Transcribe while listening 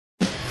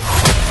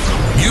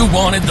You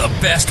wanted the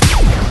best.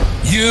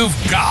 You've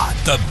got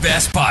the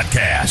best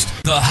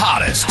podcast. The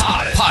hottest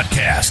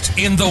podcast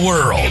in the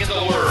world.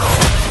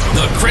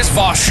 The Chris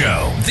Voss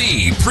Show,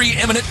 the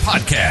preeminent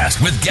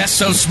podcast with guests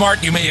so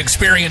smart you may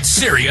experience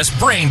serious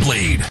brain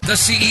bleed. The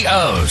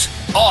CEOs,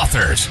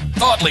 authors,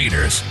 thought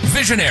leaders,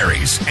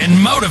 visionaries, and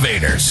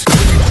motivators.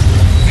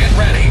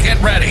 Get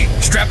ready.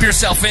 Strap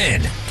yourself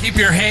in. Keep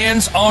your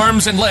hands,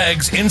 arms, and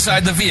legs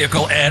inside the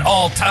vehicle at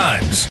all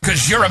times,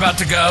 because you're about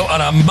to go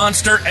on a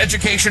monster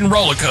education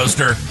roller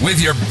coaster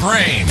with your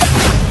brain.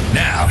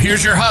 Now,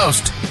 here's your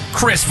host,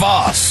 Chris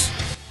Voss.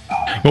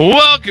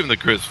 Welcome to the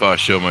Chris Voss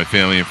Show, my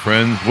family and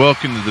friends.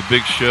 Welcome to the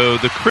big show,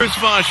 the Chris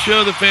Voss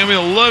Show, the family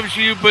that loves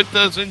you but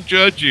doesn't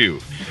judge you.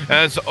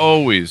 As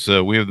always,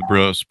 we have the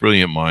most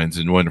brilliant minds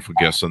and wonderful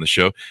guests on the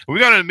show. We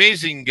got an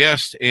amazing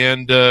guest,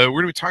 and we're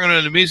going to be talking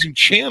about an amazing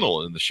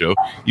channel in the show.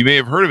 You may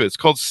have heard of it. It's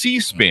called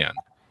C-SPAN.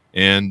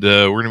 And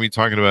we're going to be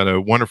talking about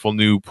a wonderful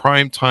new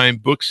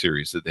Primetime book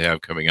series that they have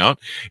coming out.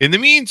 In the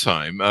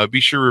meantime, be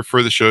sure to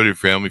refer the show to your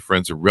family,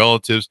 friends, and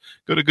relatives.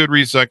 Go to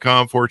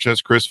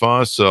goodreads.com/Chris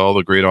Voss, all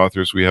the great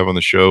authors we have on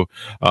the show,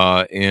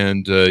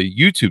 and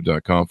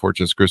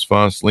youtube.com/Chris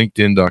Voss,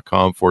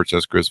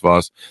 linkedin.com/Chris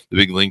Voss, the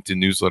big LinkedIn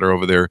newsletter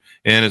over there.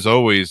 And as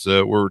always,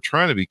 we're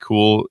trying to be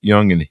cool,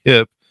 young, and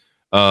hip.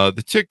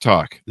 The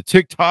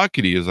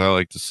TikTokity, as I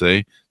like to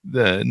say.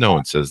 No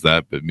one says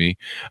that but me.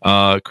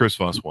 Chris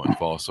Voss 1,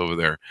 follow us over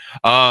there.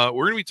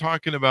 We're going to be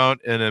talking about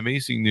an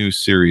amazing new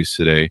series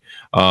today.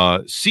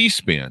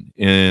 C-SPAN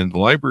and the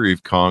Library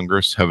of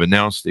Congress have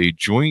announced a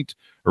joint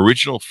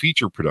original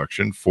feature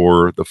production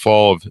for the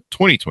fall of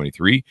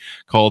 2023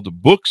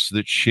 called Books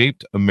That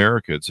Shaped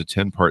America. It's a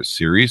 10-part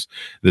series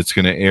that's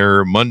going to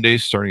air Monday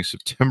starting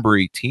September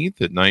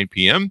 18th at 9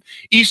 p.m.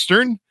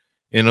 Eastern.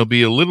 And it'll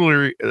be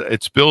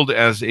it's billed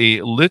as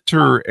a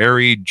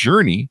literary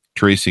journey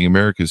tracing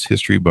America's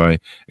history by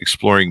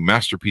exploring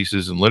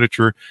masterpieces in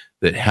literature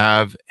that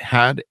have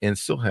had and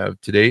still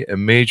have today a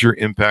major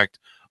impact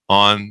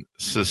on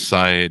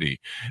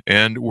society.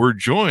 And we're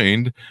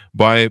joined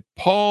by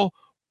Paul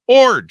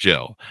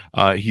Orgel.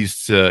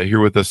 He's here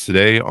with us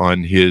today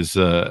on his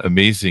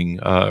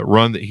amazing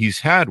run that he's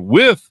had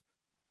with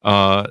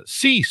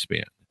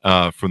C-SPAN.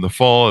 From the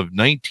fall of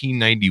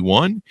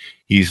 1991,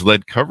 he's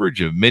led coverage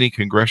of many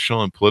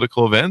congressional and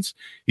political events.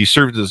 He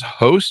served as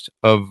host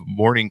of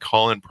morning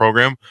call-in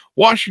program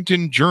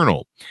Washington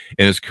Journal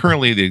and is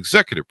currently the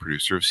executive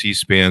producer of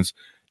C-SPAN's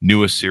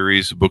newest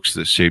series, Books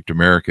That Shaped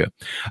America.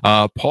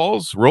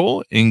 Paul's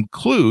role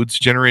includes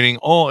generating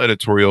all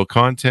editorial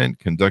content,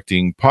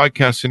 conducting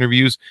podcast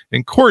interviews,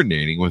 and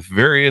coordinating with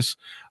various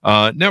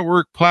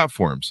network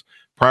platforms.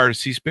 Prior to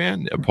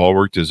C-SPAN, Paul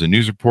worked as a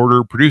news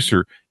reporter,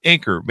 producer,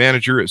 anchor,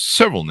 manager at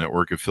several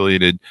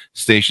network-affiliated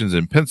stations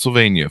in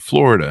Pennsylvania,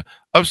 Florida,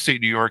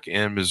 upstate New York,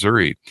 and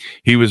Missouri.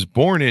 He was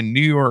born in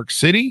New York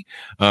City,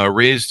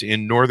 raised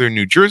in northern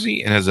New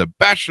Jersey, and has a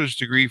bachelor's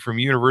degree from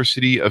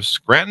University of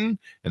Scranton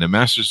and a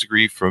master's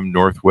degree from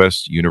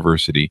Northwestern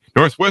University.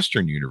 I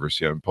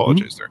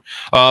apologize there.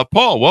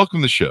 Paul, welcome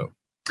to the show.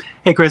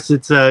 Hey, Chris,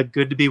 it's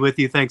good to be with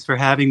you. Thanks for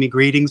having me.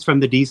 Greetings from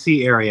the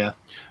D.C. area.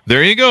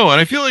 There you go. And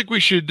I feel like we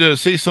should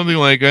say something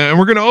like, and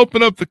we're going to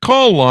open up the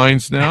call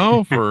lines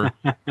now for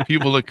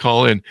people to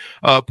call in.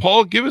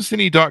 Paul, give us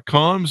any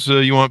 .coms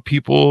you want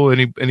people,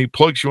 any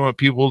plugs you want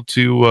people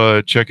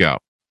to check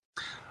out.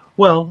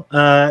 Well,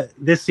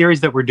 this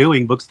series that we're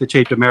doing, Books That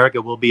Shaped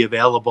America, will be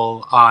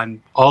available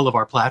on all of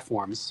our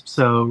platforms.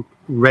 So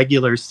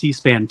regular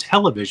C-SPAN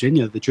television,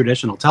 the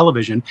traditional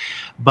television,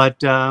 but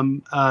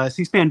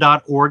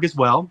cspan.org as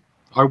well.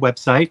 Our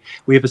website.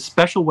 We have a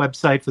special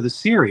website for the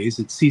series.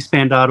 It's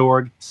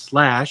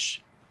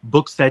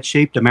cspan.org/Books That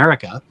Shaped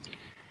America.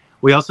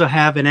 We also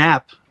have an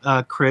app,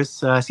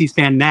 Chris,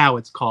 C-SPAN Now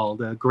it's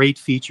called, a great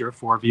feature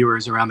for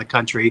viewers around the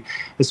country,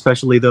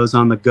 especially those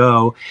on the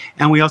go.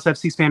 And we also have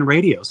C-SPAN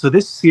Radio. So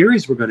this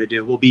series we're going to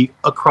do will be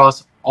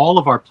across all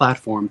of our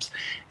platforms.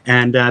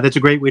 And that's a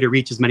great way to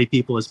reach as many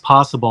people as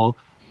possible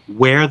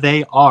where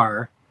they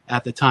are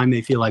at the time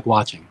they feel like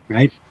watching,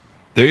 right?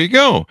 There you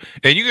go.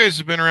 And you guys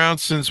have been around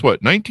since,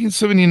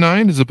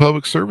 1979 as a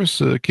public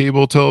service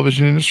cable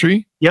television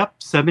industry? Yep,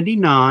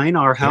 79.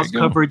 Our House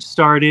coverage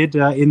started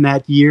in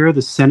that year.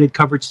 The Senate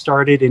coverage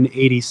started in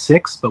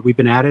 86, but we've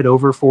been at it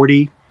over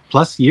 40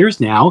 plus years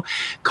now,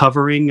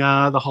 covering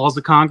the halls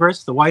of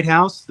Congress, the White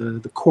House,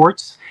 the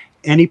courts,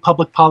 any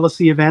public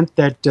policy event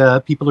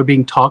that people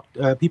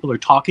are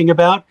talking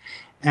about.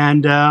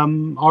 And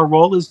our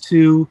role is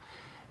to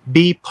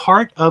be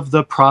part of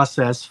the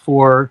process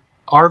for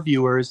our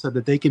viewers so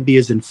that they can be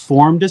as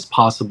informed as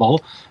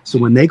possible. So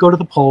when they go to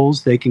the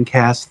polls, they can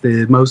cast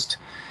the most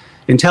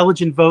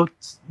intelligent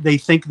votes they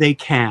think they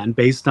can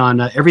based on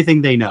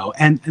everything they know.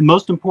 And the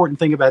most important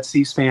thing about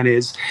C-SPAN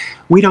is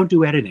we don't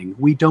do editing.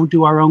 We don't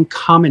do our own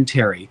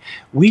commentary.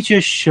 We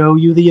just show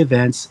you the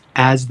events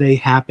as they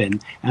happen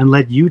and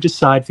let you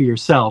decide for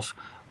yourself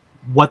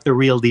what the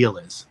real deal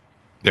is.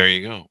 There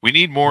you go. We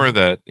need more of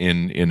that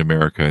in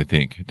America, I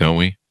think, don't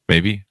we?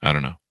 Maybe? I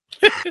don't know.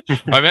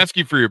 I'm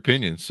asking for your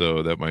opinion,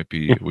 so we might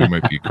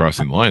be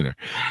crossing the line there.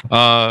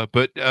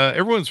 But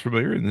everyone's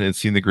familiar and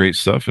seen the great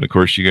stuff, and of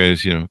course, you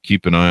guys,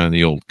 keep an eye on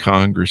the old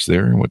Congress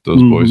there and what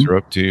those boys are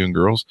up to and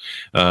girls.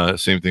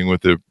 Same thing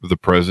with the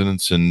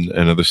presidents and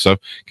other stuff.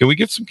 Can we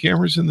get some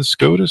cameras in the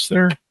SCOTUS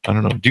there? I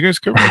don't know. Do you guys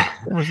cover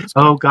cameras?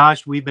 Oh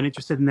gosh, we've been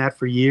interested in that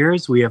for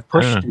years. We have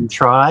pushed and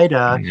tried.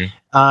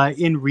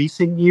 In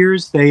recent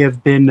years, they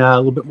have been a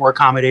little bit more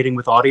accommodating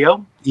with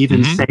audio,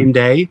 even same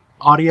day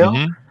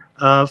audio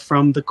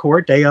from the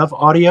court, day of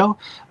audio.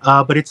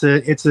 But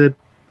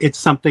it's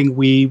something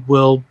we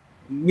will,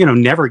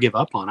 never give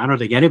up on. I don't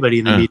think anybody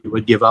in the media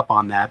would give up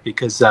on that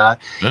because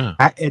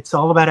it's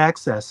all about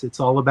access. It's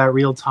all about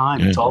real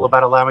time. It's all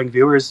about allowing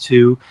viewers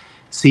to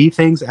see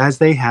things as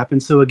they happen.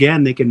 So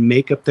again, they can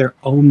make up their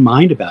own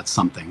mind about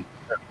something.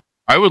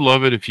 I would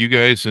love it if you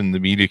guys and the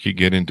media could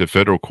get into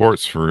federal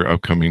courts for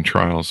upcoming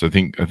trials. I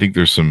think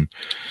there's some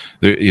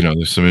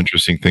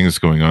interesting things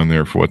going on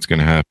there for what's going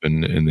to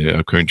happen in the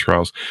upcoming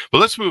trials. But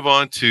let's move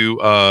on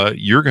to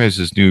your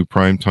guys' new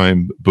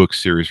Primetime book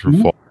series for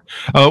fall.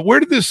 Where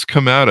did this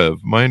come out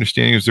of? My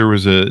understanding is there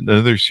was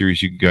another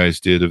series you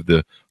guys did of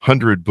the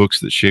 100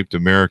 books that shaped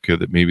America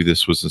that maybe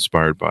this was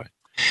inspired by.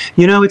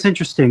 It's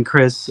interesting,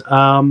 Chris.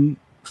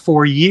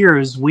 For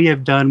years, we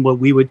have done what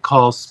we would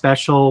call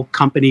special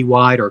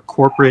company-wide or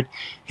corporate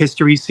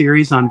history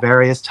series on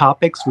various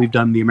topics. We've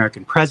done the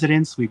American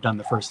presidents. We've done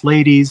the first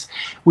ladies.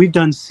 We've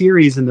done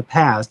series in the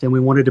past, and we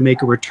wanted to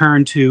make a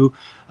return to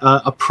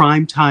a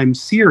primetime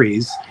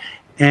series.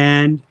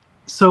 And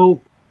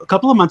so a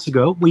couple of months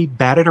ago, we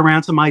batted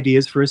around some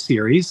ideas for a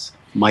series.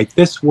 Might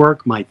this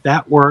work? Might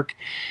that work?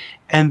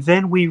 And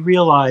then we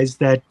realized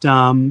that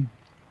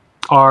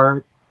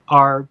our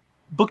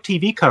book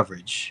TV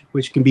coverage,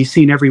 which can be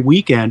seen every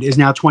weekend, is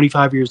now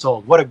 25 years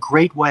old. What a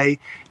great way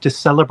to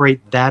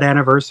celebrate that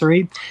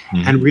anniversary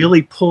and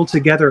really pull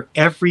together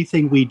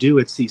everything we do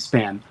at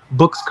C-SPAN: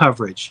 books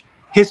coverage,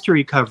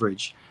 history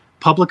coverage,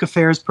 public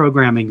affairs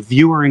programming,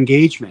 viewer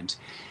engagement.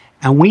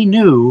 And we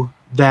knew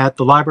that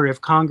the Library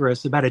of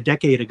Congress about a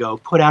decade ago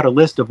put out a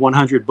list of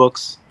 100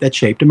 books that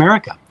shaped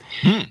America.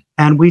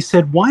 And we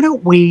said, why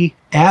don't we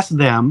ask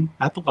them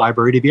at the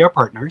library to be our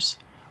partners?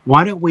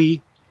 Why don't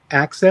we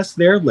access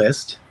their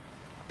list,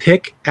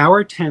 pick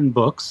our 10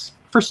 books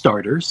for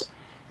starters,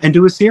 and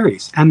do a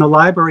series? And the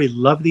library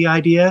loved the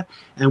idea,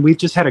 and we've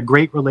just had a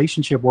great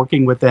relationship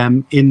working with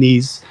them in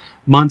these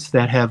months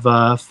that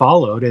have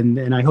followed,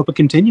 and I hope it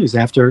continues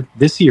after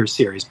this year's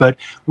series. But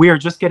we are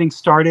just getting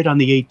started on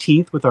the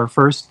 18th with our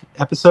first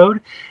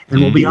episode, and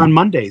we'll be on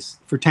Mondays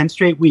for 10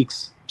 straight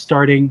weeks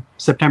starting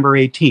September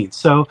 18th.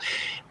 So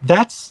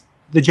that's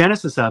the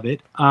genesis of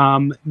it.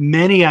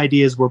 Many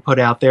ideas were put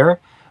out there,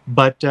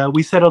 but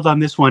we settled on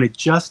this one. It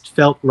just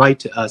felt right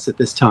to us at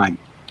this time.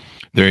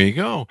 There you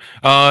go.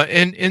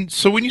 And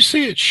so when you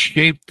say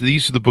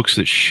these are the books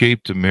that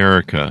shaped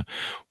America,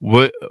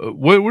 what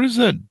is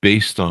that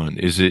based on?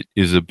 Is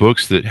it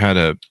books that had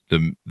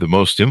the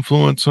most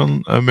influence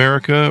on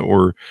America,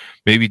 or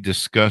maybe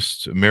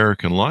discussed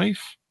American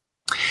life?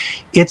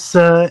 It's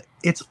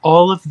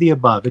all of the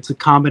above. It's a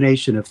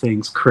combination of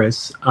things,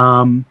 Chris.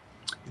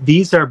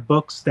 These are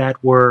books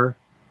that were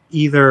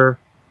either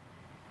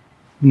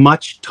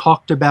much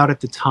talked about at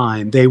the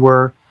time. They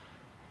were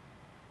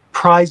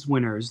prize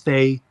winners.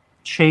 They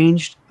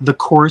changed the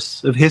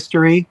course of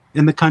history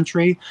in the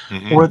country,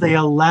 or they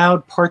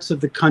allowed parts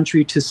of the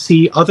country to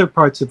see other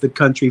parts of the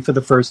country for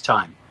the first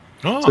time.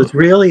 So it's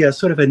really a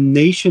sort of a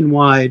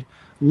nationwide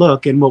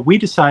look. And what we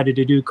decided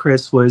to do,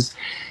 Chris, was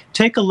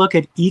take a look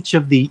at each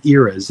of the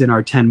eras in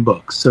our 10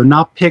 books. So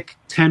not pick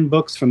 10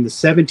 books from the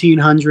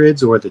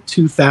 1700s or the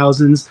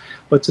 2000s,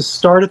 but to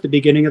start at the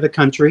beginning of the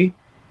country,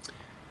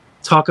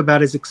 talk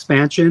about its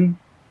expansion.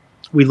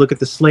 We look at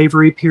the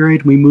slavery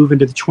period. We move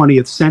into the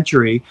 20th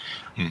century.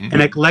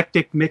 An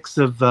eclectic mix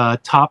of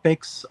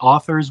topics,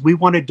 authors. We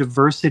wanted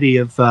diversity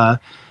of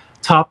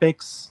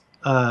topics,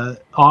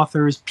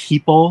 authors,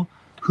 people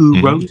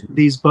who wrote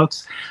these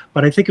books.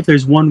 But I think if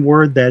there's one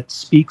word that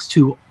speaks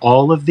to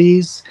all of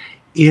these,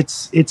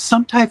 it's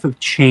some type of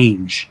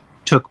change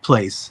took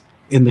place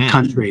in the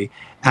country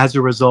as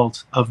a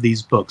result of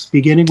these books,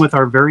 beginning with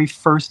our very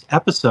first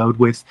episode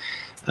with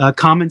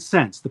Common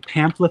Sense, the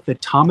pamphlet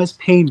that Thomas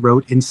Paine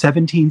wrote in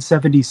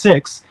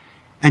 1776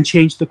 and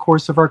changed the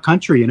course of our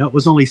country. It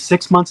was only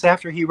 6 months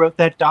after he wrote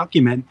that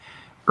document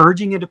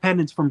urging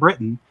independence from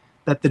Britain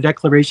that the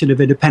Declaration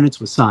of Independence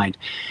was signed.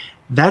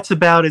 That's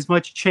about as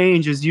much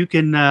change as you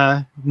can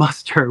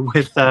muster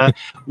with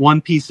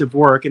one piece of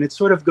work, and it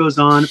sort of goes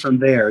on from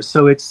there.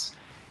 So it's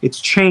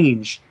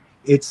change.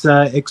 It's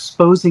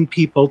exposing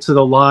people to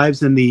the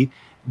lives and the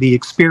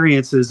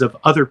experiences of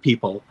other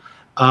people.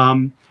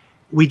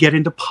 We get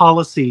into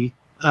policy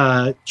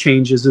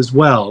changes as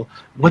well.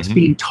 What's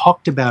being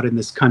talked about in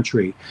this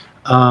country?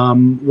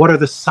 What are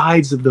the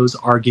sides of those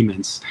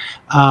arguments?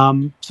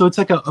 So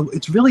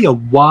it's really a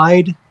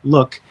wide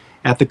look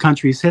at the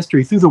country's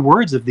history through the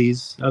words of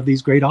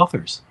these great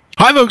authors.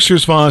 Hi, folks.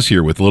 Here's Voss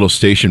here with a little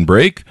station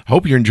break.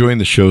 Hope you're enjoying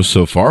the show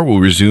so far. We'll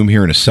resume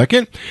here in a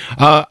second.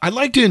 I'd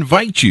like to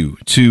invite you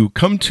to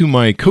come to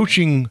my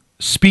coaching,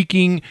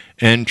 speaking,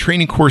 and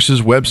training courses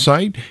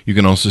website. You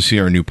can also see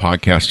our new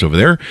podcast over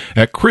there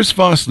at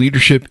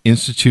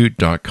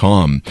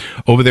chrisvossleadershipinstitute.com.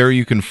 Over there,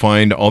 you can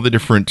find all the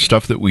different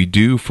stuff that we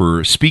do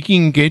for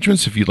speaking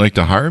engagements if you'd like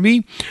to hire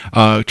me,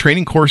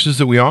 training courses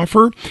that we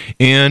offer,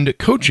 and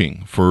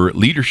coaching for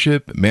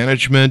leadership,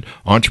 management,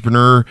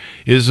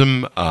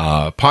 entrepreneurism,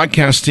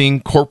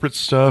 podcasting, corporate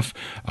stuff.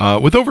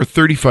 With over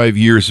 35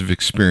 years of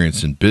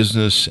experience in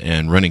business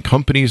and running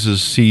companies as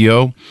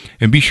CEO.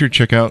 And be sure to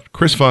check out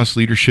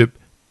chrisvossleadershipinstitute.com.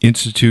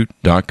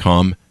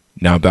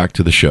 Now back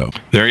to the show.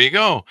 There you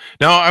go.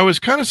 Now, I was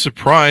kind of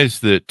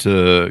surprised that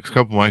a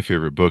couple of my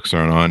favorite books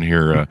aren't on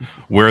here.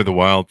 Where the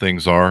Wild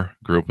Things Are,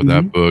 grew up with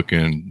that book,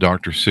 and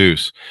Dr.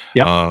 Seuss.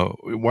 Yep.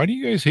 Why do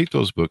you guys hate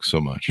those books so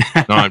much?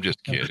 No, I'm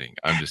just kidding.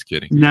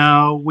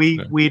 No,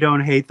 we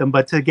don't hate them.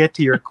 But to get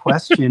to your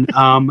question,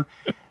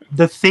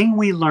 the thing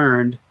we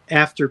learned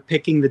after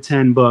picking the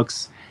 10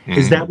 books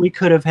is that we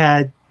could have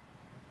had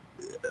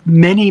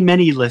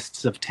many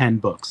lists of 10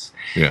 books.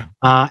 Yeah.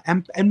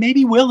 And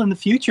maybe will in the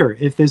future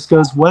if this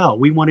goes well.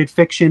 We wanted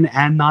fiction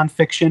and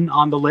nonfiction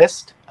on the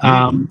list,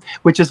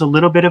 which is a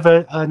little bit of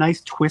a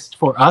nice twist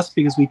for us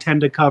because we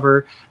tend to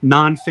cover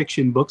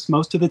nonfiction books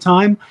most of the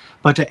time.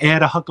 But to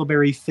add a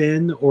Huckleberry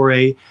Finn or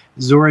a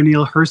Zora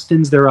Neale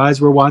Hurston's Their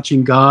Eyes Were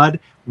Watching God,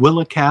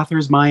 Willa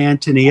Cather's My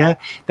Antonia,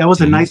 that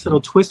was a nice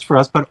little twist for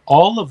us. But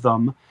all of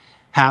them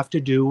have to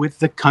do with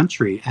the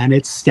country and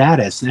its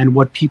status and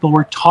what people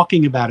were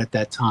talking about at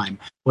that time,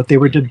 what they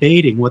were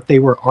debating, what they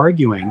were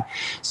arguing.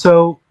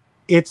 So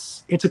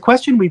it's a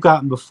question we've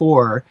gotten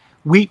before.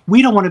 We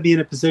don't want to be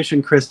in a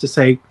position, Chris, to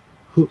say,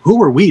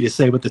 who are we to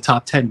say what the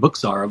top 10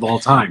 books are of all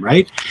time,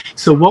 right?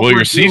 So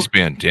you're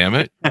C-SPAN, damn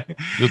it.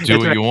 You'll do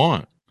what you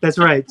want. That's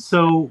right.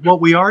 So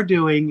what we are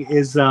doing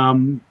is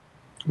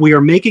we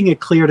are making it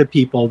clear to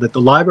people that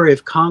the Library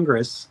of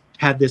Congress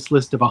had this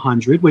list of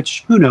 100,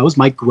 which who knows,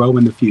 might grow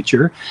in the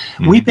future.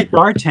 We picked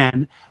our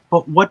 10,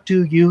 but what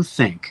do you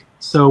think?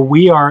 So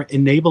we are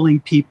enabling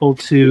people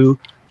to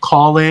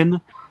call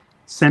in,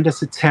 send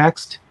us a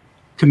text,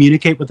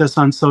 communicate with us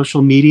on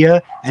social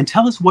media, and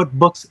tell us what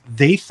books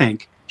they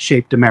think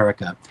shaped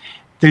America.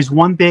 There's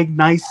one big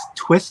nice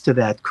twist to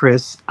that,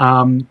 Chris.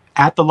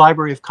 At the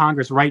Library of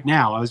Congress right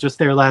now, I was just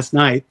there last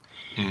night,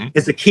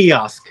 is a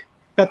kiosk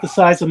about the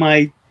size of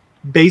my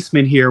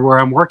basement here where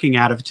I'm working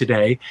out of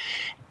today.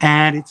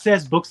 And it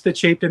says Books That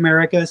Shaped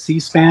America,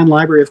 C-SPAN,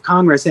 Library of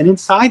Congress. And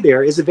inside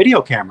there is a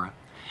video camera.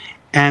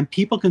 And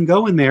people can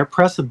go in there,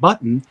 press a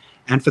button,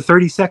 and for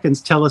 30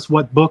 seconds tell us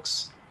what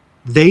books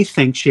they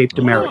think shaped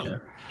America.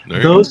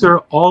 Those are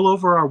all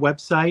over our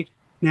website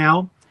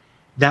now.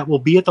 That will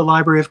be at the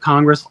Library of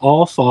Congress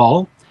all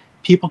fall.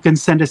 People can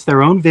send us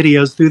their own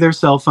videos through their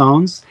cell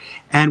phones.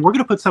 And we're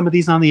going to put some of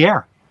these on the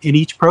air in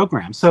each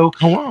program. So,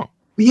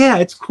 yeah,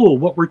 it's cool.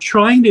 What we're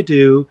trying to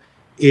do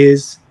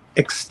is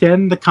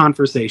extend the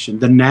conversation,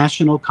 the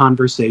national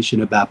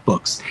conversation about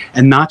books,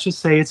 and not just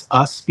say it's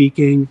us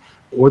speaking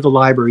or the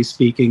library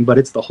speaking, but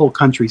it's the whole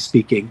country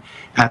speaking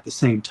at the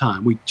same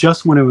time. We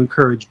just want to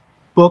encourage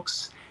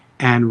books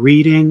and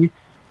reading,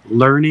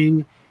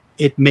 learning.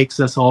 It makes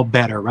us all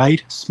better,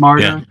 right?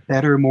 Smarter,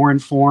 better, more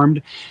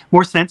informed,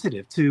 more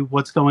sensitive to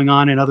what's going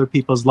on in other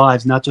people's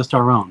lives, not just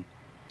our own.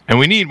 And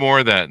we need more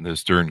of that in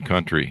this darn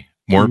country.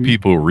 More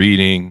people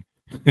reading,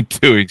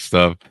 doing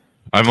stuff.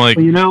 I'm like,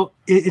 well,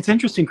 it's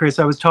interesting, Chris.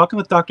 I was talking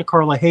with Dr.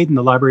 Carla Hayden,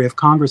 the Library of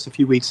Congress, a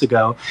few weeks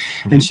ago,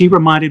 and she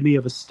reminded me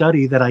of a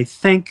study that I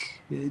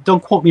think,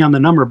 don't quote me on the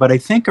number, but I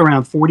think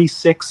around 45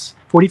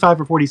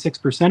 or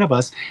 46% of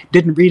us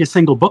didn't read a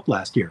single book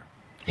last year.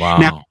 Wow.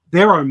 Now,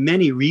 there are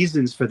many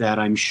reasons for that,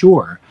 I'm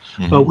sure,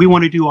 but we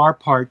want to do our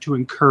part to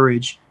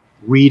encourage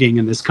reading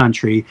in this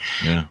country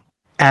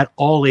at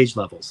all age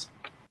levels.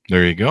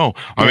 There you go.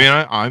 I mean,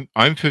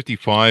 I'm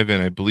 55,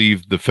 and I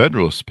believe the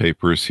Federalist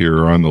Papers here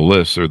are on the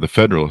list, or the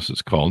Federalist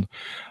is called.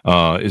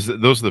 Those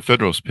are the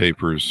Federalist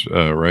Papers,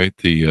 right?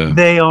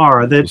 They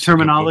are. The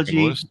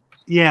terminology.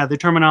 Yeah, the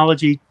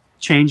terminology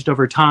changed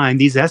over time.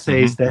 These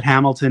essays that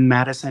Hamilton,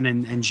 Madison,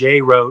 and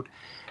Jay wrote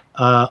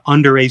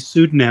under a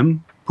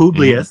pseudonym,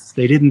 Publius.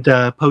 They didn't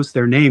post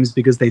their names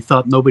because they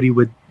thought nobody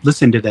would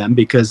listen to them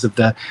because of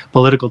the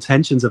political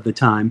tensions of the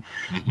time.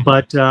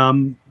 But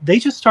they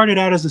just started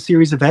out as a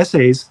series of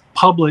essays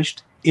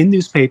published in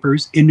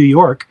newspapers in New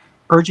York,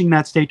 urging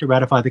that state to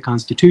ratify the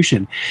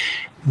Constitution.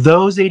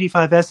 Those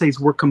 85 essays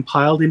were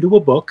compiled into a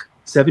book,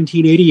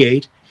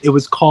 1788. It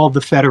was called The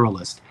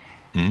Federalist.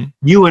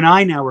 You and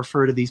I now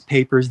refer to these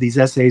papers, these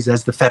essays,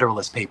 as the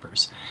Federalist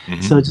Papers.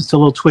 So just a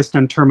little twist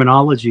on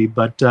terminology,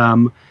 but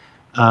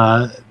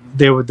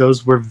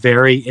those were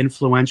very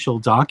influential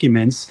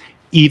documents,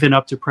 even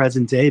up to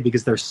present day,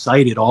 because they're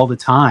cited all the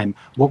time.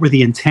 What were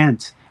the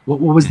intent? What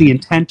was the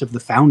intent of the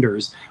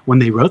founders when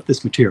they wrote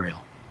this material?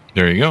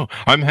 There you go.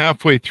 I'm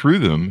halfway through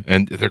them,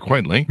 and they're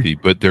quite lengthy,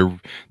 but they're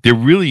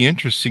really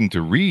interesting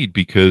to read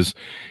because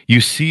you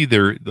see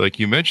their, like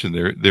you mentioned,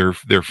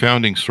 their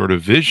founding sort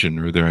of vision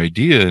or their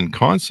idea and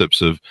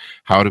concepts of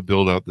how to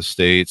build out the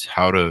states,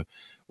 how to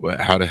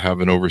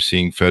have an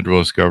overseeing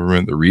federalist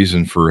government, the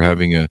reason for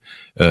having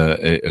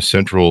a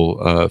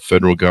central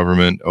federal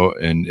government,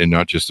 and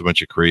not just a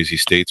bunch of crazy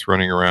states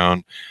running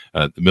around,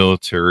 the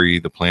military,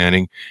 the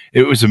planning.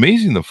 It was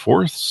amazing the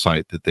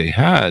foresight that they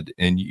had.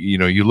 And, you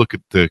know, you look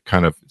at the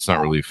kind of, it's not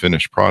really a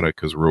finished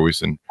product because we're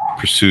always in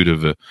pursuit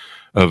of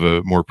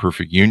a more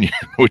perfect union,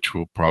 which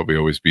will probably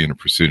always be in a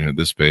pursuit in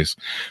this space.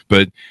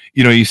 But,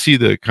 you know, you see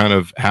the kind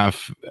of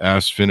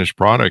half-assed finished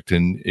product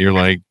and you're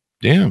like,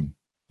 damn,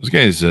 those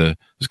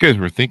guys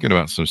were thinking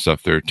about some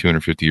stuff there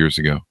 250 years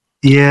ago.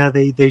 Yeah,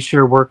 they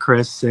sure were,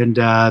 Chris, and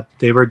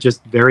they were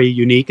just very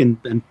unique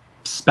and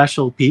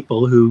special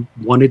people who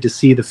wanted to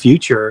see the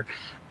future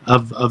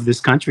of this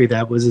country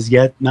that was as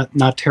yet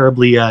not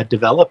terribly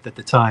developed at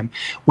the time.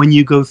 When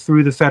you go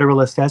through the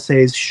Federalist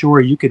essays,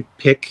 sure, you could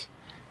pick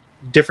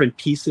different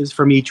pieces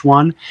from each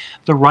one.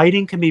 The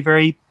writing can be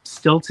very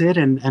stilted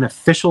and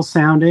official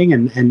sounding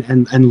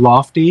and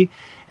lofty.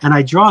 And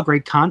I draw a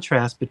great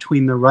contrast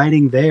between the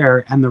writing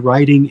there and the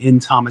writing in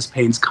Thomas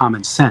Paine's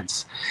Common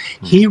Sense.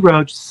 He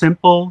wrote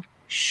simple,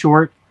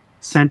 short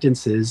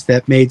sentences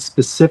that made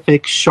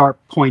specific, sharp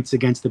points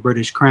against the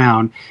British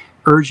Crown,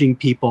 urging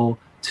people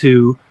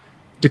to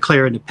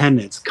declare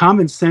independence.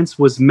 Common Sense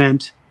was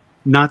meant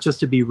not just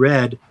to be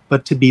read,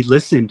 but to be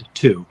listened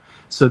to.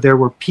 So there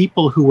were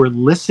people who were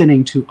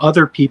listening to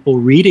other people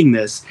reading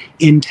this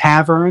in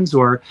taverns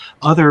or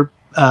other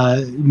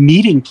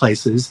meeting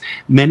places,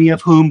 many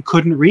of whom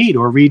couldn't read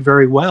or read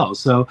very well.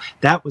 So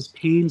that was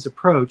Paine's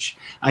approach.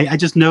 I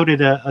just noted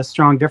a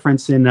strong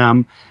difference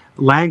in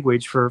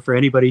language for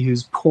anybody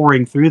who's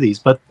pouring through these.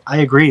 But I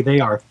agree, they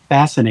are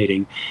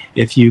fascinating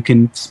if you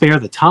can spare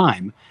the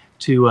time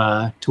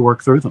to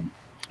work through them.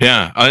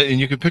 Yeah, and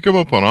you can pick them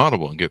up on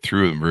Audible and get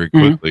through them very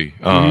quickly.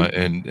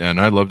 And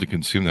I love to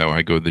consume that when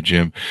I go to the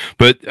gym.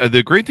 But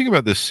the great thing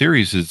about this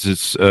series is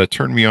it's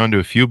turned me on to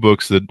a few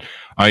books that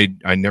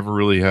I never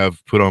really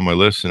have put on my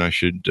list and I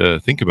should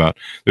think about.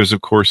 There's,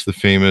 of course, the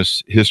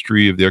famous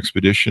History of the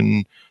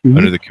Expedition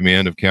under the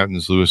command of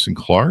Captains Lewis and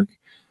Clark.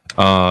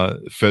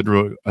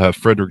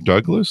 Frederick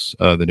Douglass,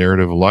 The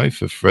Narrative of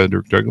Life of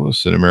Frederick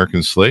Douglass, an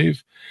American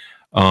Slave.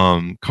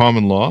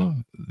 Common Law,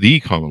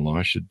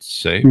 I should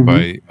say,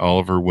 by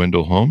Oliver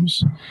Wendell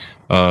Holmes.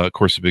 Of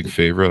course, a big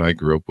favorite I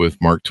grew up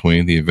with, Mark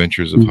Twain, The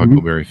Adventures of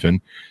Huckleberry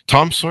Finn.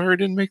 Tom Sawyer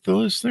didn't make the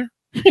list there?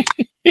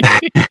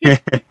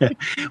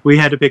 We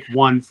had to pick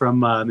one from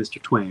Mr.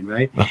 Twain,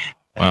 right? Oh,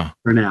 wow.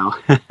 For now.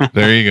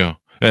 There you go.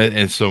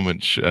 And so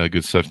much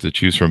good stuff to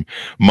choose from.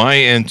 My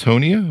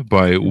Antonia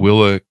by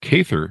Willa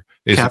Cather.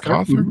 Is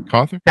Cather? it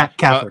Cather?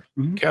 Cather.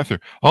 Cather.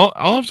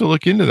 I'll have to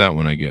look into that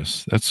one, I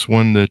guess. That's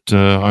one that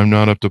I'm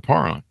not up to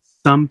par on.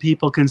 Some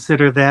people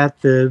consider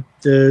that the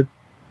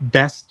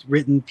best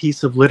written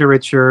piece of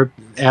literature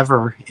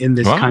ever in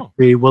this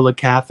country. Willa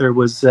Cather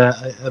was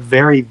a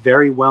very,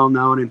 very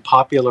well-known and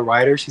popular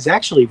writer. She's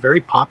actually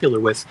very popular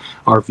with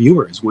our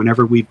viewers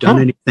whenever we've done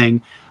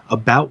anything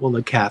about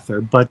Willa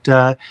Cather. But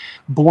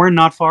born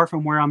not far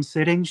from where I'm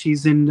sitting,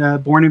 she's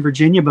born in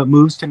Virginia but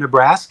moves to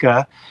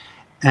Nebraska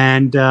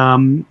and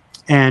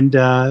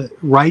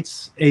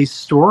writes a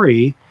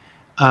story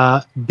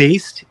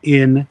based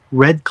in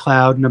Red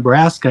Cloud,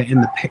 Nebraska,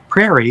 in the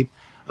prairie,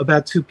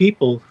 about two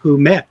people who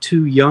met,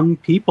 two young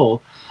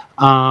people.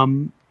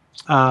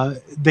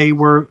 They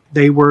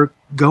were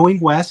going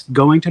west,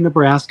 going to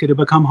Nebraska to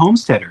become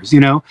homesteaders. You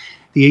know,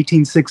 the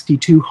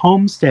 1862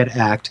 Homestead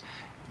Act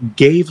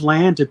gave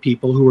land to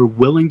people who were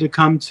willing to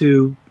come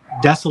to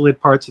desolate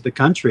parts of the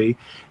country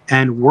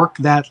and work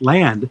that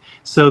land.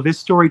 So this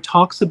story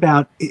talks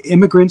about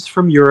immigrants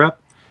from Europe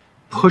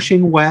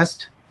pushing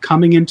west,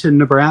 coming into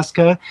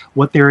Nebraska,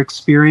 what their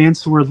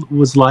experience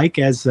was like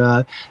as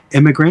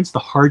immigrants, the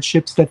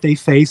hardships that they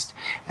faced.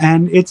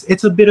 And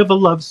it's a bit of a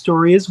love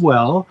story as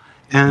well.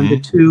 And the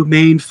two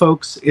main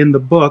folks in the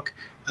book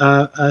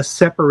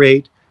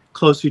separate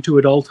closer to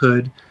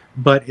adulthood,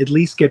 but at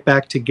least get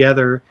back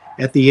together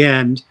at the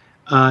end,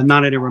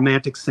 not in a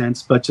romantic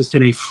sense, but just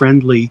in a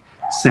friendly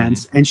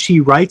sense. And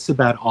she writes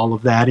about all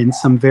of that in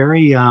some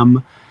very,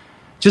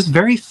 just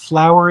very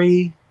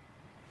flowery,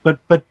 but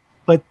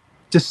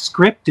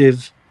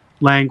descriptive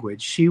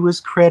language. She was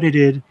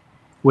credited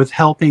with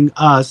helping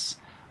us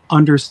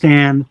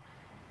understand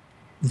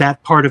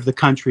that part of the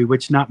country,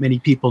 which not many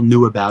people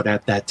knew about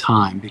at that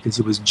time because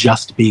it was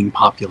just being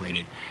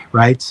populated,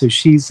 right? So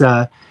she's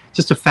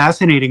just a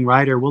fascinating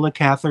writer. Willa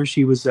Cather,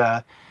 she was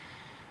a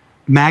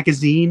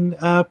magazine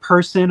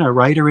person, a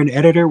writer and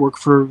editor, worked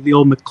for the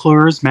old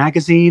McClure's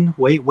magazine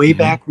way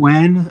back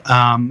when,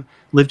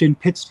 lived in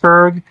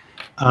Pittsburgh,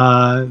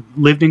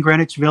 lived in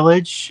Greenwich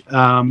Village.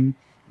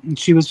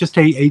 She was just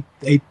a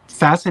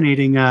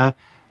fascinating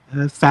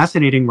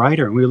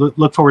writer, and we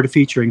look forward to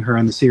featuring her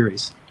in the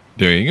series.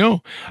 There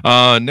you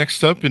go.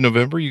 Next up in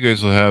November, you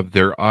guys will have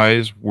Their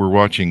Eyes Were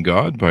Watching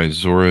God by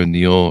Zora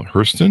Neale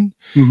Hurston.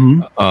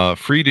 Mm-hmm.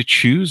 Free to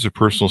Choose, a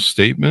Personal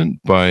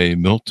Statement by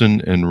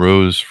Milton and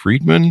Rose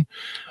Friedman.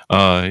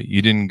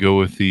 You didn't go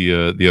with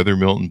the other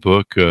Milton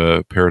book,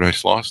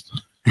 Paradise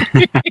Lost?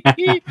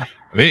 Wait,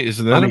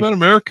 isn't that Funny. about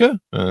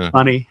America?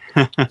 Funny.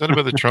 Is that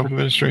about the Trump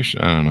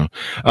administration? I don't know.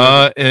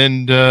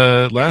 And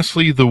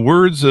lastly, The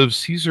Words of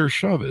Cesar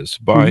Chavez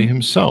by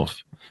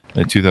himself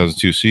in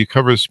 2002. So you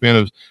cover the span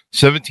of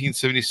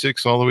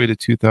 1776 all the way to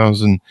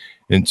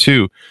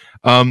 2002.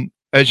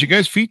 As you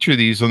guys feature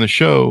these on the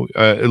show,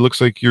 it looks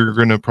like you're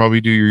going to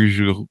probably do your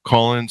usual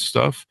call-in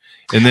stuff.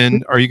 And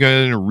then are you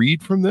going to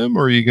read from them,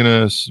 or are you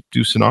going to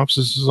do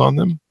synopsises on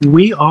them?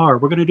 We are.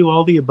 We're going to do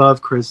all the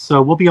above, Chris.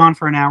 So we'll be on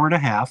for an hour and a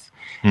half.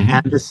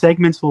 And the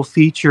segments will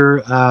feature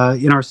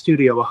in our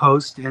studio a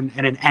host and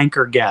an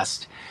anchor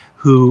guest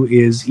who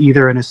is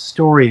either an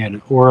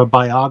historian or a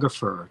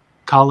biographer,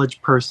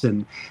 college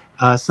person,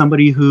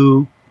 somebody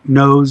who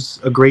knows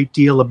a great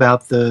deal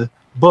about the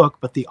book,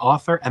 but the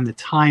author and the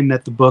time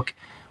that the book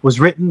was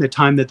written, the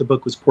time that the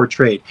book was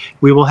portrayed.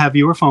 We will have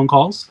viewer phone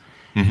calls,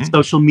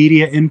 social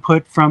media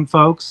input from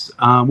folks.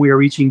 We are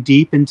reaching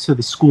deep into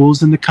the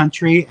schools in the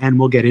country, and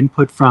we'll get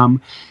input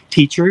from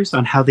teachers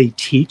on how they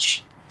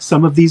teach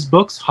some of these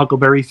books.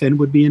 Huckleberry Finn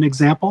would be an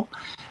example.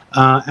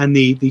 And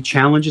the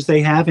challenges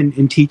they have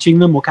in teaching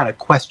them, what kind of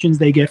questions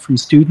they get from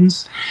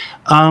students.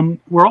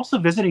 We're also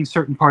visiting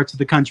certain parts of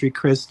the country,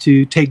 Chris,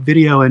 to take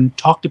video and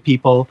talk to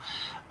people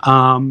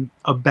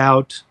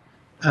about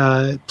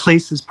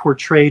places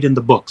portrayed in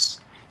the books.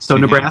 So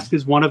Nebraska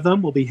is one of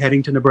them. We'll be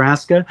heading to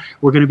Nebraska.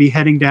 We're going to be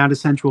heading down to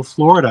Central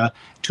Florida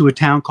to a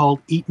town called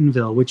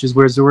Eatonville, which is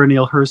where Zora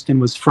Neale Hurston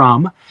was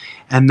from.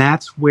 And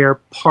that's where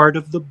part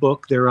of the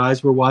book, Their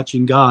Eyes Were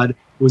Watching God,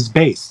 was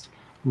based.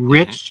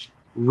 Rich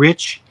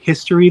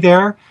history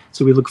there.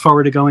 So we look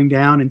forward to going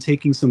down and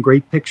taking some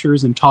great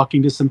pictures and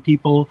talking to some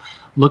people,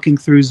 looking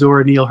through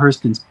Zora Neale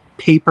Hurston's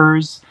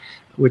papers,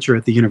 which are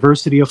at the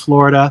University of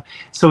Florida.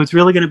 So it's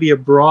really going to be a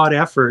broad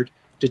effort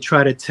to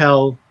try to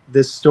tell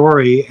this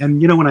story.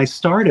 And, you know, when I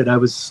started, I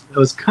was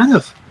kind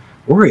of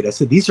worried. I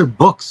said, these are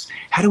books.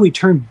 How do we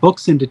turn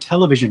books into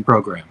television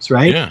programs,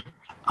 right? Yeah.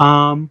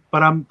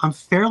 But I'm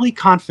fairly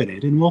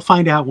confident, and we'll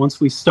find out once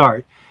we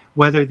start,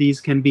 whether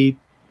these can be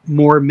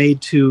more made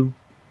to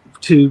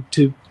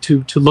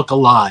look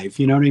alive,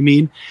 you know what I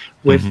mean,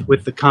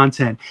 with the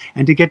content.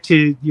 And to get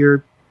to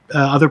your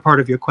other part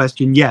of your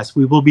question, yes,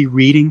 we will be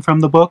reading from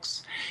the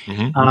books,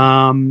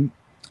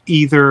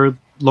 either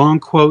long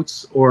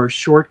quotes or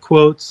short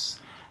quotes.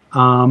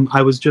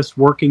 I was just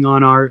working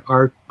on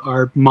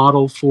our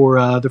model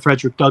for the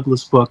Frederick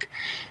Douglass book.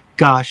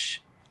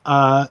 Gosh,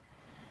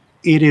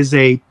 it is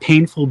a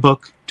painful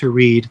book to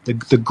read.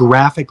 The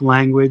graphic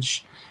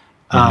language,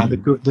 not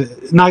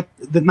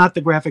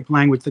the graphic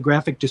language, the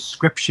graphic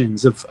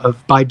descriptions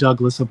of by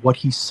Douglass of what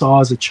he saw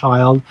as a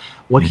child,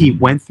 what he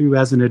went through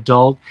as an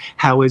adult,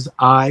 how his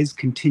eyes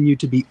continued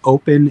to be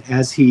open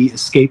as he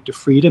escaped to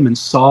freedom and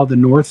saw the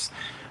North.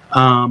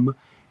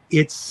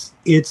 It's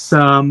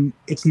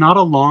not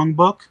a long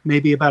book,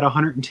 maybe about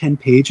 110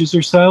 pages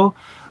or so,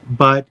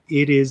 but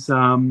it is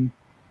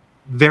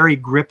very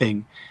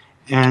gripping.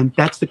 And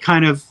that's the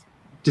kind of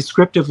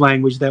descriptive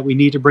language that we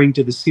need to bring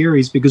to the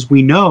series, because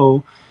we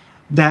know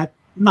that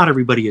not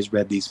everybody has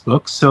read these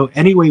books. So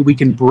any way we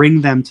can bring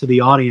them to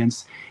the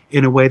audience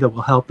in a way that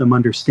will help them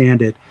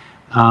understand it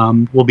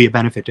will be a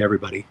benefit to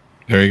everybody.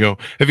 There you go.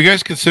 Have you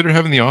guys considered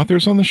having the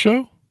authors on the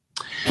show?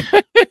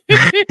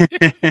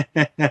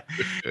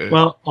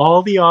 Well,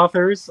 all the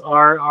authors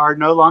are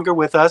no longer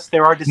with us.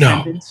 There are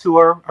descendants who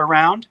are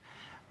around,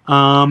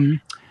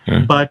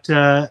 but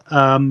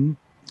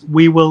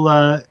we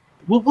will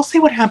we'll see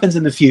what happens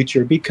in the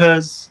future,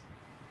 because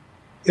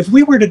if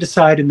we were to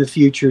decide in the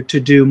future to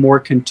do more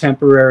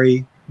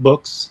contemporary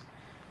books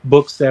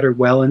that are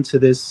well into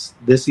this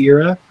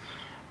era,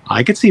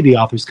 I could see the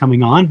authors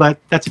coming on, but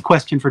that's a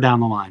question for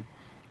down the line.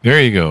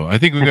 There you go. I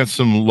think we've got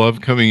some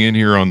love coming in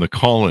here on the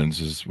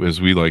call-ins,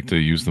 as we like to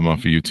use them off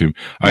of YouTube.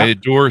 Yep. I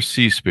adore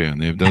C-SPAN.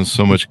 They've done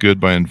so much good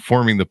by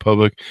informing the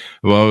public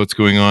about what's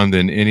going on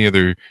than any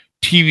other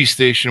TV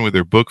station with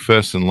their book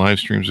fests and live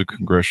streams of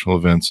congressional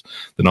events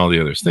than all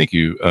the others. Thank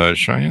you,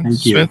 Cheyenne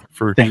Smith,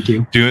 for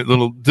doing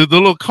the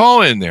little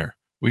call-in there.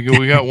 We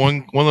got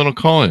one little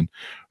call-in.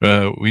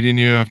 We didn't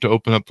even have to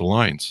open up the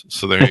lines.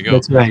 So there you go.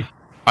 That's right.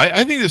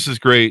 I think this is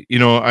great. You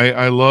know,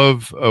 I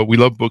love, we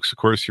love books, of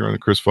course, here on the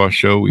Chris Voss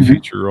Show. We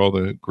feature all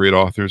the great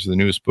authors of the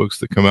newest books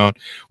that come out.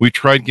 We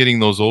tried getting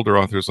those older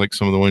authors, like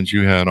some of the ones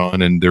you had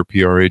on, and their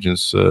PR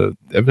agents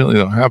evidently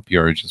don't have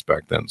PR agents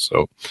back then.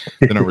 So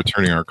they're not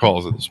returning our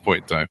calls at this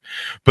point in time.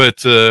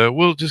 But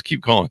we'll just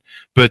keep calling.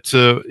 But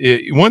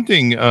one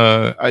thing,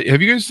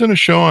 have you guys done a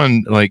show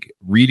on, like,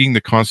 reading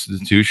the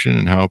Constitution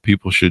and how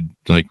people should,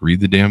 like, read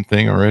the damn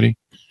thing already?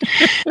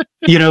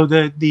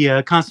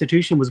 The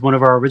Constitution was one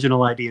of our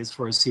original ideas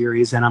for a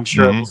series, and I'm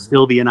sure it will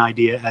still be an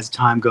idea as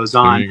time goes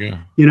on. There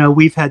you go.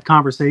 We've had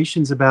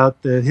conversations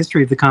about the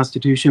history of the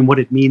Constitution, what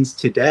it means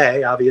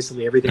today,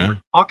 obviously everything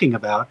we're talking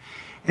about.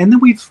 And then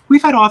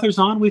we've had authors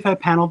on, we've had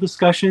panel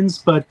discussions,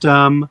 but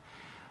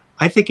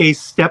I think a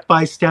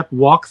step-by-step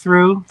walk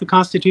through the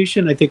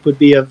Constitution, I think, would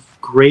be of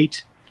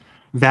great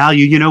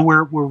value.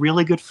 We're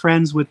really good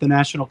friends with the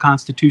National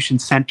Constitution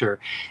Center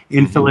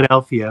in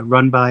Philadelphia,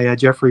 run by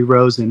Jeffrey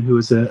Rosen, who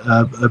is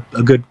a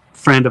good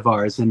friend of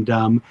ours.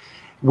 And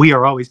we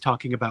are always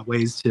talking about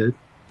ways to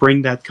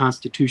bring that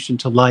Constitution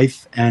to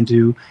life and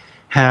to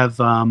have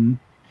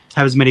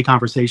as many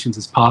conversations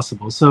as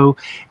possible. So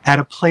at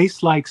a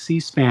place like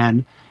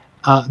C-SPAN,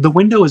 the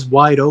window is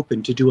wide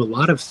open to do a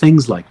lot of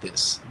things like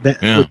this.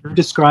 What you're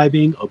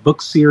describing, a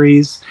book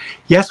series.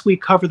 Yes, we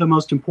cover the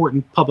most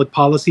important public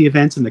policy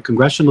events and the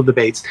congressional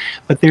debates,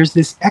 but there's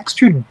this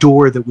extra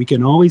door that we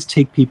can always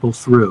take people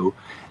through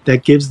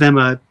that gives them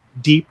a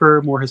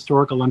deeper, more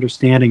historical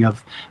understanding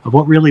of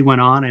what really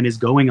went on and is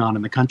going on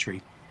in the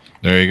country.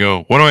 There you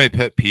go. One of my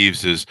pet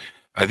peeves is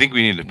I think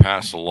we need to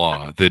pass a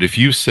law that if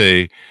you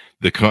say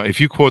if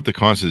you quote the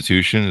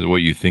Constitution as what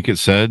you think it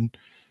said,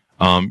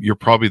 you're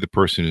probably the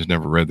person who's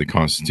never read the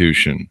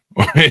Constitution.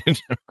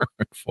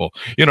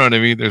 You know what I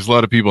mean? There's a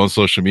lot of people on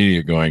social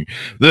media going,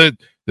 the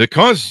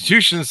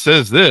Constitution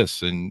says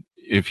this. And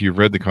if you've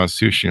read the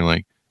Constitution, you're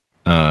like,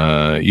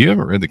 you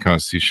haven't read the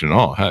Constitution at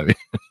all, have you?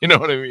 You know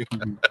what I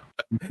mean?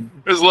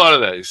 There's a lot of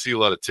that. You see a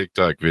lot of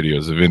TikTok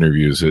videos of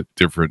interviews at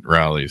different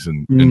rallies,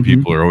 and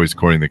people are always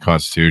quoting the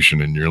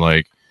Constitution. And you're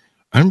like,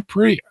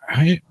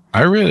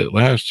 I read it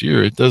last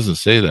year. It doesn't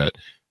say that.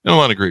 And a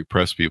lot of great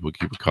press people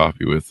keep a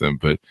copy with them,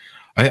 but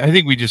I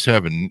think we just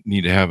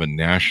need to have a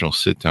national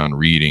sit-down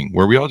reading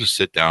where we all just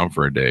sit down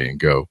for a day and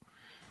go,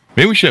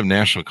 maybe we should have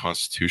National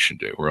Constitution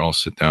Day where all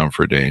sit down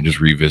for a day and just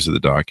revisit the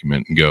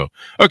document and go,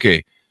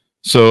 okay,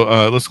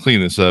 so let's clean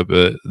this up.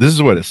 This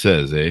is what it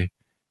says, eh?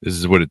 This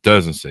is what it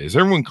doesn't say. Is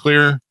everyone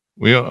clear?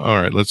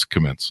 All right, let's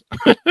commence.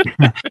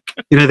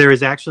 There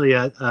is actually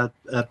a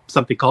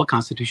something called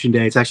Constitution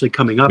Day. It's actually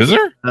coming up. Is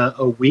there?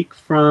 A week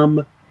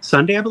from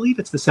Sunday, I believe.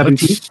 It's the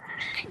 17th.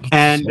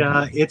 And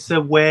it's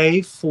a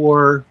way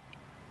for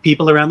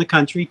people around the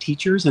country,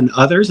 teachers and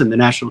others in the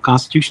National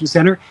Constitution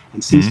Center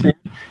and C-SPAN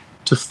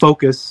to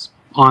focus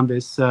on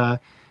this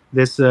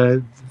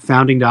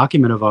founding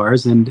document of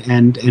ours and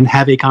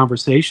have a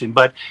conversation.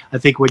 But I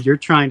think what you're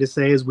trying to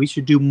say is we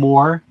should do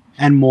more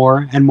and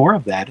more and more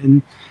of that.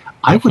 And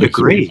I would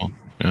agree.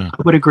 Yeah.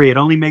 I would agree. It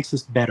only makes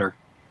us better.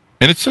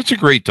 And it's such a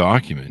great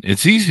document.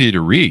 It's easy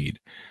to read.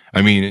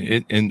 I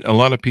mean, and a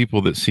lot of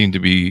people that seem to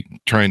be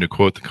trying to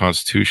quote the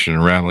Constitution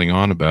and rattling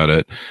on about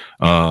it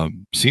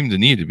seem to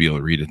need to be able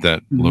to read at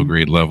that low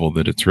grade level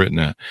that it's written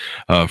at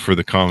for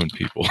the common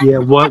people. Yeah,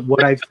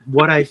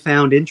 what I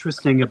found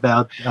interesting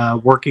about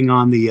working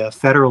on the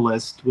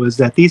Federalist was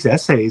that these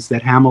essays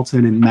that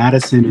Hamilton and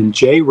Madison and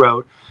Jay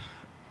wrote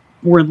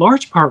were in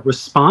large part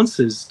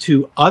responses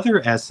to other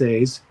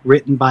essays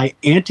written by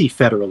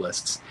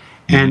anti-Federalists.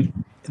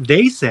 And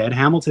they said,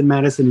 Hamilton,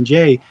 Madison, and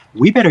Jay,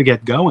 we better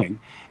get going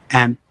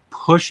and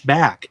push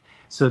back.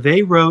 So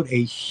they wrote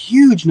a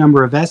huge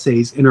number of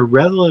essays in a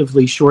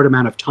relatively short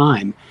amount of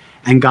time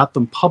and got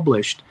them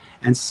published.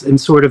 And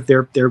sort of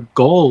their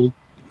goal,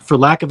 for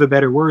lack of a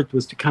better word,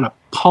 was to kind of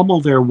pummel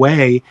their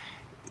way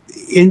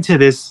into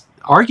this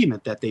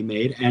argument that they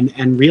made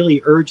and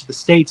really urge the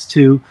states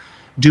to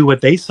do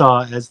what they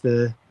saw as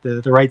the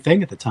right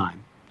thing at the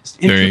time.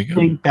 Just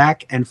interesting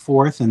back and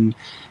forth and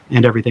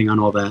everything on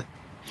all that.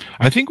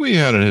 I think we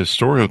had a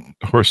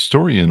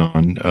historian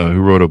on who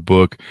wrote a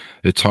book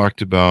that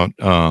talked about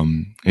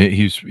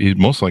he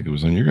most likely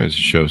was on your guys'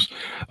 shows,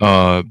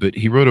 but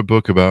he wrote a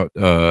book about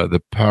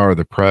the power of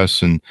the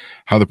press and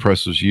how the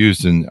press was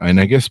used, and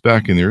I guess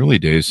back in the early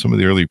days, some of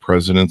the early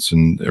presidents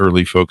and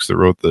early folks that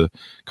wrote the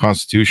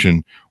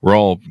Constitution were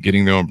all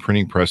getting their own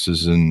printing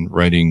presses and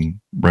writing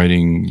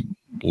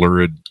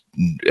lurid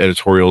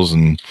editorials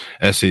and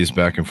essays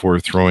back and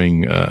forth,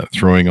 throwing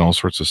all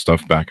sorts of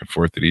stuff back and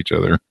forth at each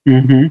other.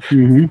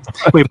 We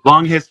have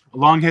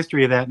long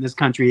history of that in this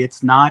country.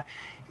 It's not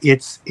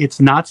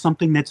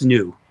something that's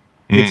new.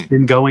 It's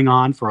been going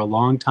on for a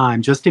long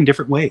time, just in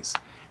different ways.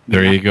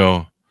 There you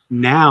go.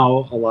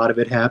 Now a lot of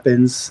it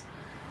happens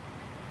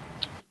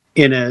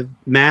in a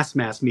mass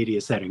media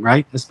setting,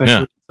 right?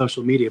 Especially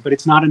social media, but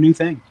it's not a new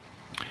thing.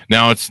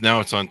 Now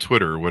it's on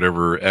Twitter, or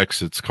whatever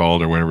X it's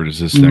called, or whatever it is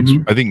this next.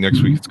 I think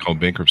next week it's called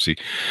bankruptcy.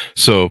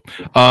 So,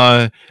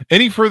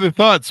 any further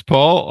thoughts,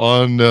 Paul,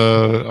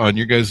 on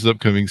your guys'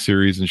 upcoming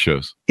series and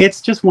shows?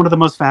 It's just one of the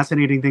most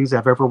fascinating things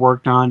I've ever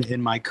worked on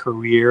in my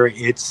career.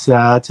 It's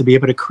to be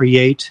able to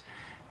create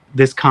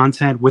this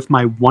content with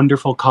my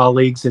wonderful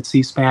colleagues at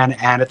C-SPAN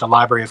and at the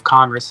Library of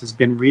Congress has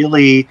been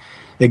really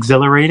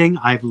exhilarating.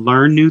 I've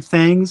learned new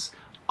things.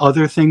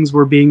 Other things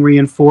were being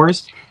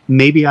reinforced.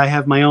 Maybe I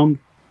have my own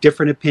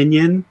different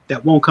opinion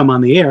that won't come on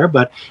the air,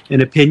 but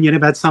an opinion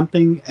about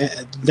something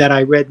that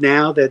I read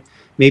now that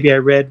maybe I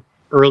read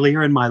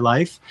earlier in my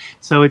life.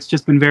 So it's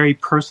just been very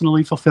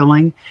personally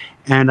fulfilling,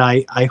 and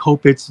I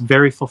hope it's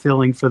very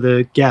fulfilling for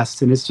the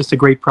guests. And it's just a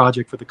great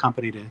project for the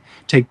company to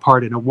take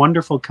part in, a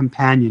wonderful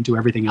companion to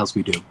everything else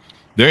we do.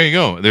 There you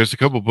go. There's a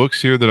couple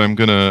books here that I'm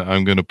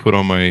gonna put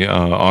on my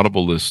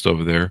Audible list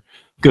over there.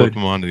 Good. Flip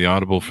them onto the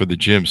Audible for the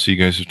gym. So you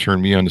guys have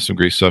turned me on to some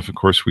great stuff. Of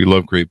course, we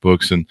love great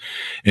books, and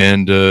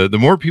the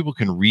more people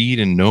can read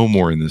and know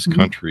more in this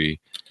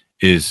country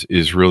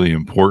is really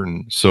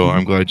important. So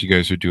I'm glad you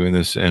guys are doing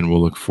this, and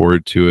we'll look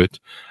forward to it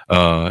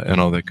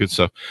and all that good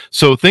stuff.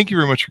 So thank you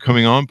very much for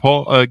coming on,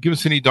 Paul. Give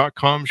us any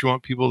 .coms you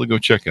want people to go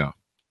check out.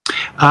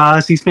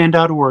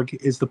 cspan.org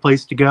is the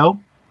place to go.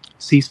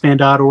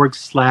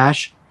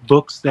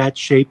 cspan.org/books that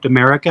shaped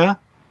America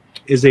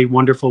is a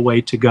wonderful way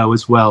to go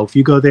as well. If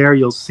you go there,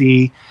 you'll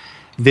see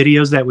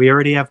videos that we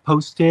already have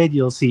posted.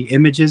 You'll see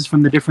images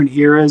from the different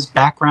eras,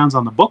 backgrounds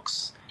on the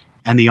books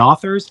and the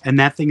authors, and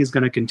that thing is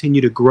going to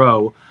continue to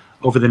grow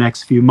over the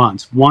next few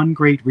months. One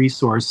great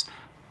resource,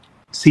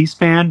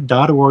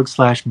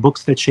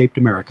 cspan.org/books that shaped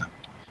America.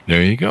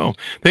 There you go.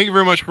 Thank you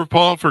very much,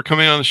 Paul, for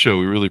coming on the show.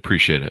 We really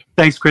appreciate it.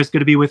 Thanks, Chris. Good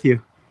to be with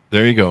you.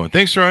 There you go. And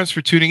thanks, friends,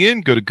 for tuning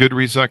in. Go to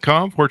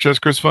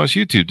goodreads.com/Chris Voss,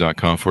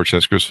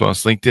 youtube.com/Chris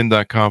Voss,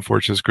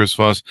 linkedin.com/Chris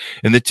Voss,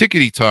 and the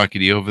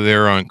tickety-talkety over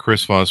there on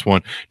Chris Voss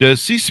 1.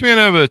 Does C-SPAN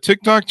have a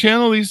TikTok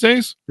channel these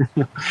days?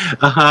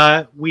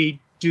 We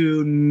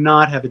do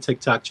not have a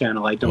TikTok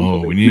channel. I don't.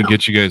 Oh, we need to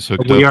get you guys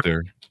hooked up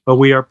there. But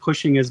we are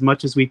pushing as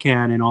much as we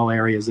can in all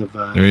areas of.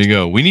 There you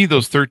go. We need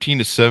those 13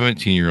 to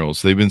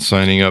 17-year-olds. They've been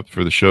signing up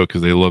for the show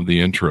because they love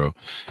the intro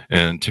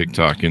and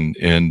TikTok,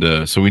 and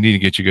so we need to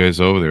get you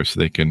guys over there so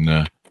they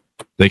can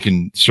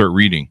start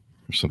reading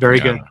or something. Very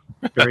good.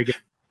 Very good.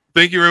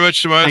 Thank you very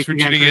much, Tomas, for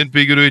tuning in.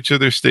 Be good to each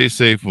other. Stay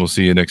safe. And we'll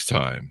see you next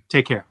time.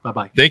 Take care.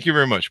 Bye-bye. Thank you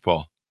very much,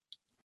 Paul.